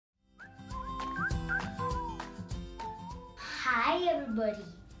Hi everybody,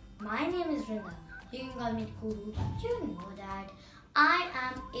 my name is Vrinda. You can call me Kuhu. You know that I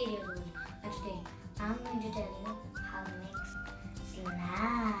am 8 years old and today I'm going to tell you how to make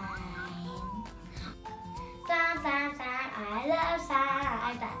slime. Slime, I love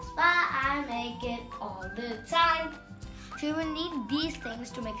slime. That's why I make it all the time. So you will need these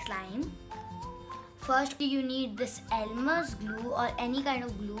things to make slime. First you need this Elmer's glue or any kind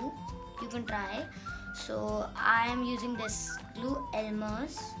of glue you can try. So I am using this glue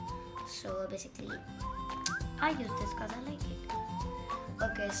Elmer's. So basically I use this because I like it.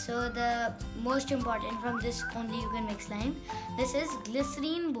 Okay, so the most important, from this only you can make slime. This is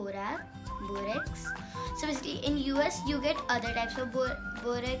Glycerin Borax. So basically in US you get other types of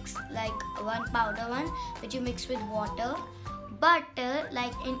borax, like one powder one which you mix with water. But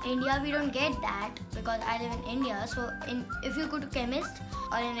like in India we don't get that because I live in India. So if you go to chemist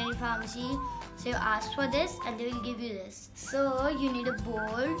or in any pharmacy, so you ask for this and they will give you this. So you need a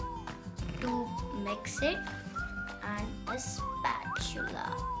bowl to mix it and a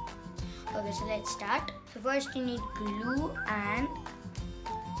spatula. Okay, so let's start. So first you need glue and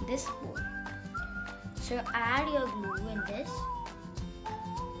this bowl. So add your glue in this.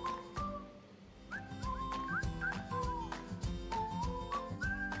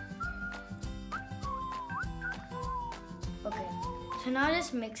 Okay, so now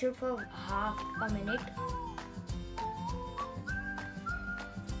just mix it for half a minute.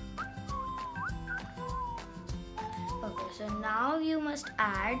 Okay, so now you must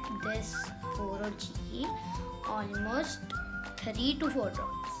add this G, almost 3 to 4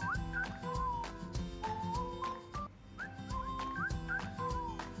 drops.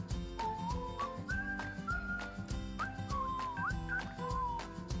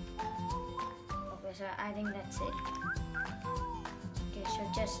 Okay, so I think that's it. Okay, so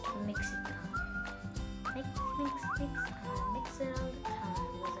just mix it now. Mix it all the time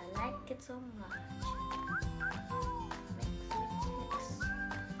because I like it so much. Mix.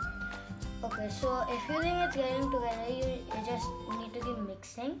 Okay, so if you think it's getting together, you just need to keep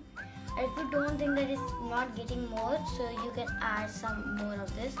mixing. And if you don't think that it's not getting more, so you can add some more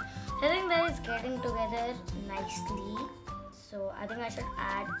of this. So I think that it's getting together nicely. So I think I should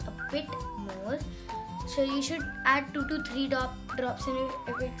add a bit more. So you should add 2 to 3 drops in it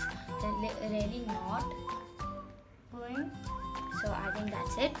if it's really not going. So I think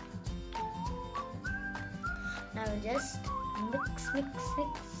that's it. Now just mix.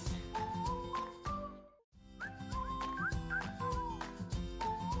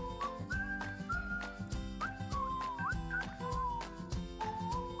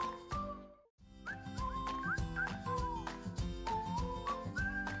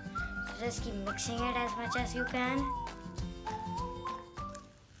 Just keep mixing it as much as you can.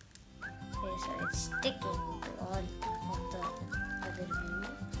 Okay, so it's sticking to all of the other glue.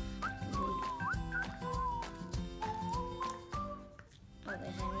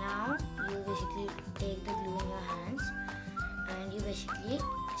 Okay, so now you basically take the glue in your hands and you basically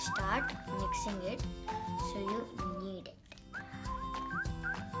start mixing it. So you knead it.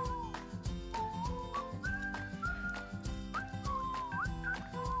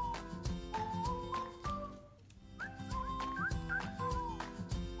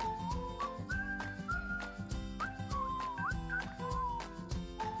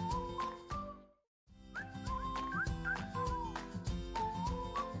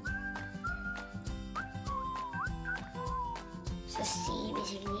 So see,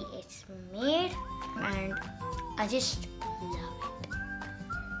 basically it's made and I just love it.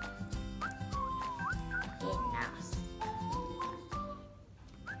 Okay, now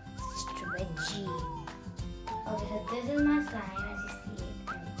stretchy. Okay, so this is my slime as you see it,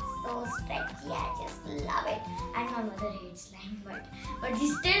 and it's so stretchy. I just love it. And my mother hates slime, but she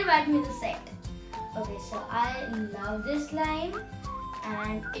still bought me the set. Okay, so I love this slime,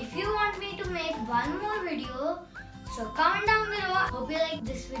 and if you want me to make one more video, so comment down below. Hope you like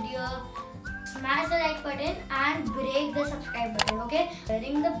this video. Smash the like button and break the subscribe button, okay?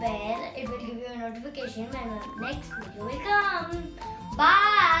 Ring the bell. It will give you a notification when the next video will come. Bye!